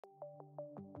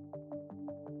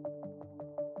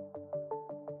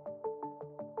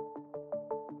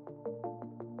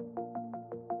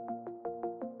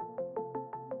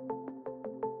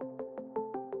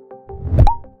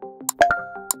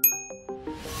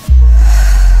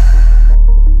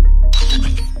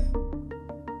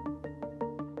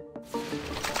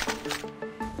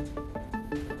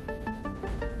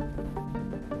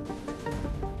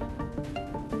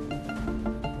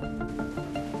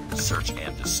Search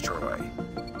and destroy.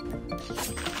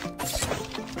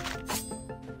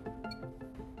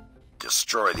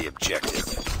 Destroy the objective.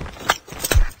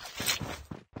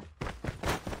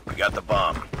 We got the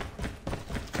bomb.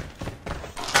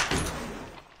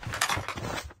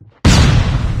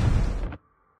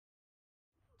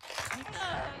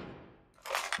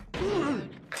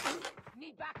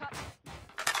 Need backup.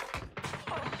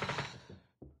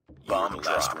 Bomb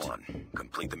last one.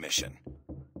 Complete the mission.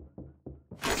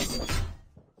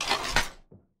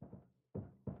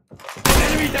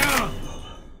 Enemy down!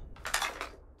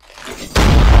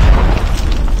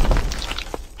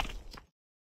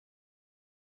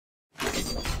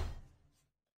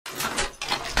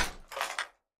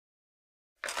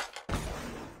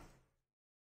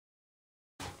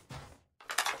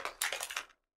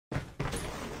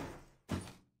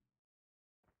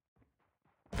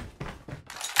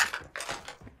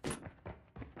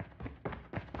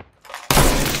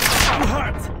 I'm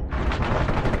hurt!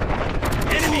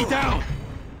 Enemy down!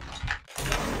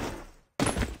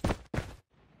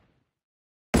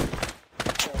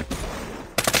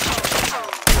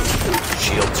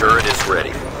 Shield turret is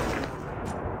ready.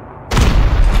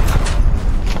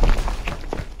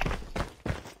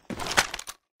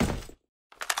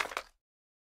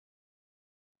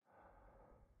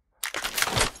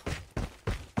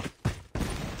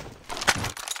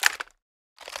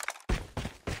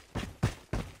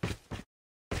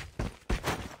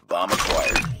 Bomb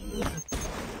acquired.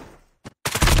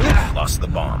 Lost the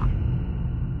bomb.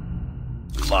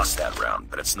 We lost that round,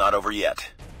 but it's not over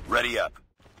yet. Ready up.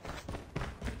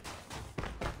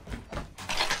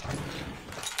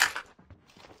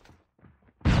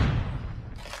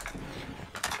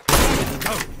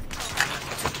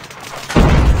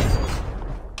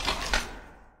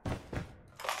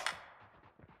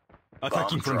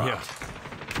 Attacking from here.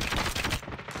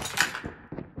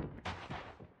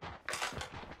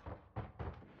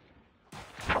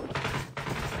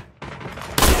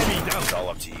 Enemy down. It's all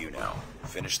up to you now.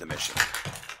 Finish the mission.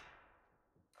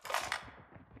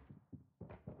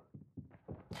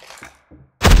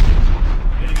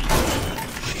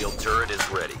 Shield turret is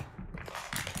ready.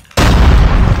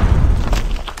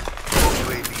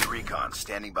 UAV recon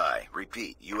standing by.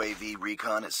 Repeat, UAV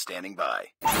recon is standing by.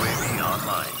 UAV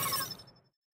online.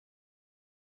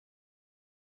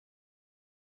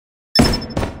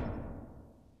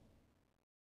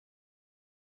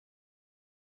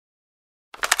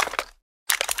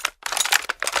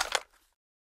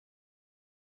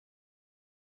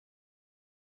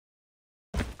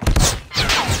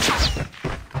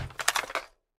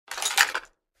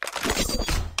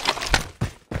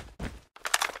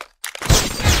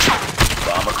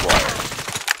 Bomb acquired.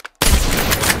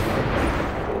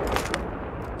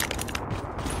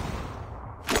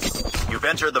 You've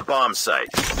entered the bomb site.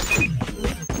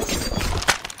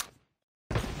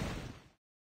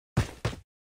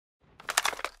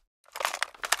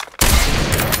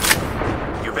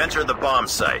 You've entered the bomb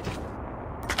site.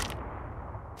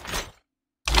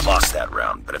 Lost that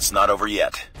round, but it's not over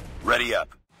yet. Ready up.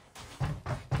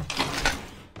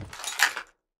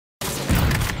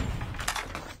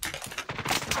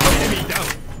 Enemy down.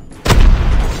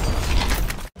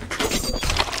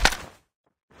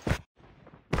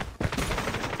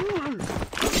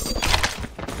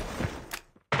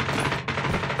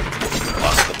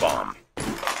 Lost the bomb.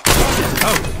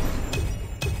 Out.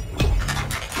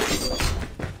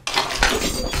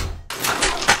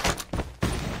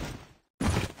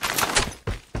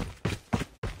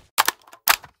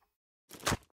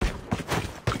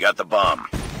 We got the bomb.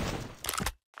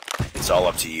 It's all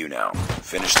up to you now.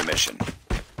 Finish the mission.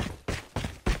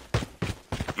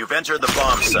 You've entered the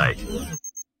bomb site.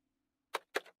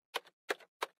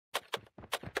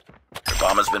 The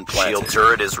bomb has been planted. Shield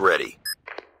turret is ready.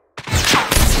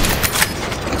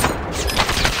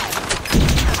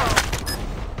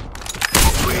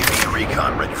 UAV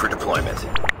recon ready for deployment.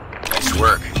 Nice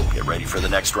work. Get ready for the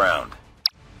next round.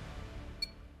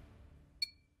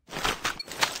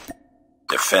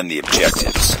 Defend the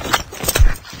objectives.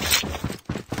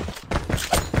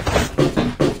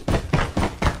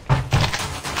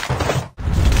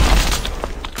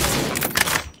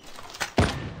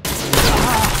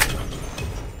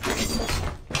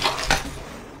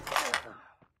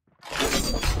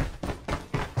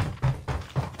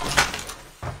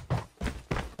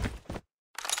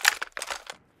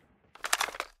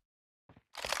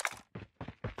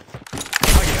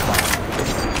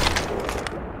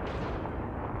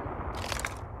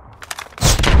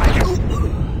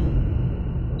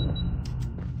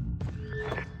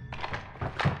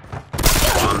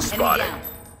 Bomb spotted.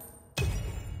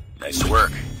 Nice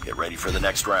work. Get ready for the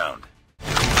next round.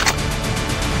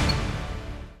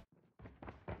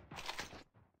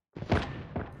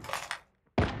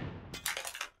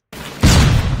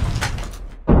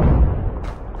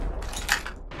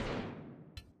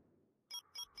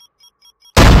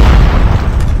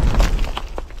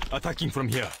 Attacking from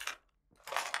here.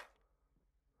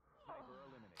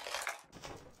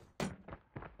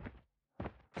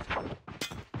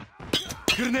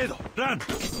 Grenade! Run!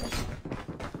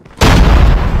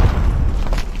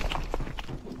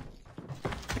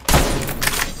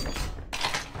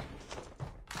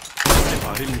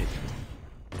 Eliminated.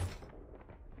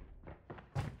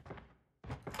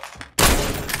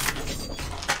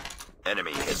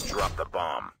 Enemy has dropped the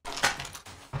bomb.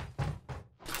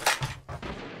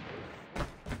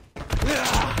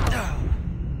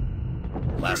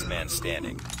 Last man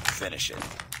standing. Finish it.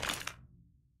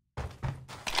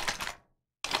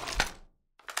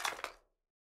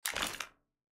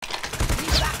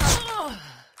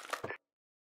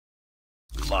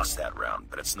 We lost that round,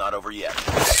 but it's not over yet.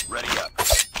 Ready up.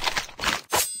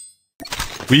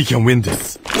 We can win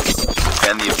this.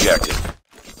 Defend the objective.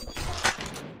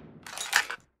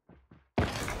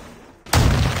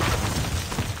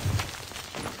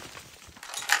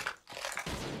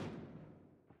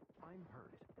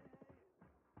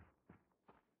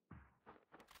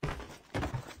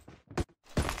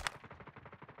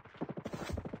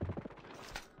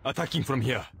 Attacking from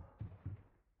here.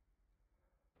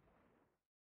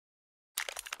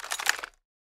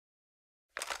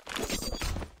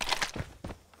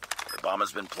 The bomb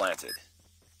has been planted.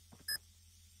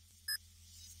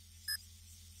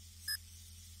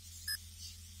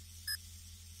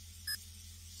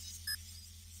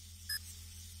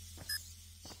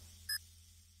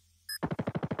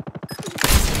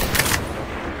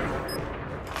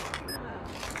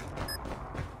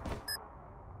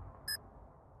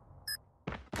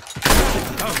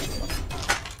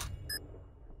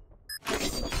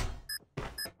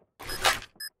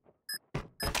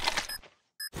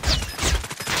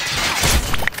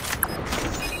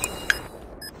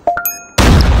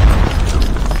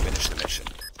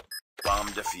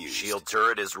 Defused. Shield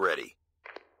turret is ready.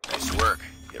 Nice work.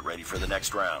 Get ready for the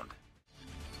next round.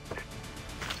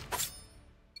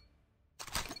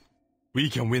 We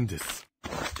can win this.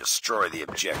 Destroy the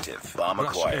objective. Bomb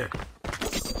acquired.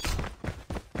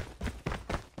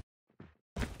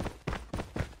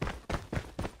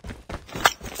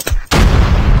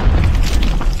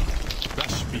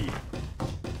 Rush B.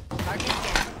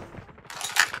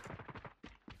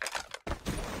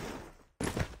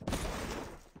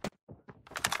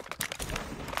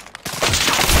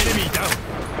 Enemy down.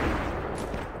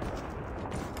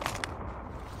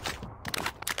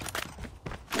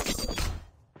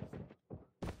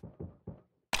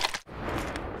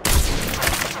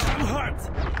 I'm hurt.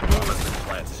 Bomb has been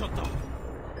planted. Shut up.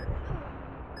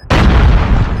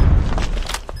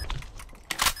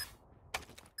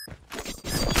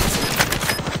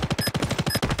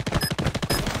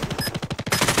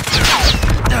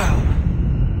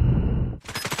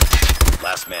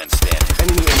 Last man standing.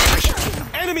 Enemy in pressure.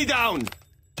 Enemy down!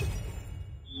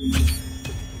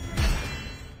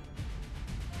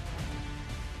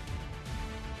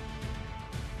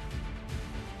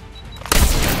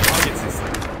 Targets in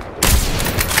sight.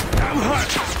 I'm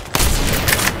hurt.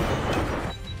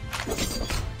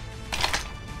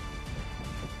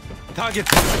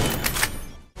 Targets in sight.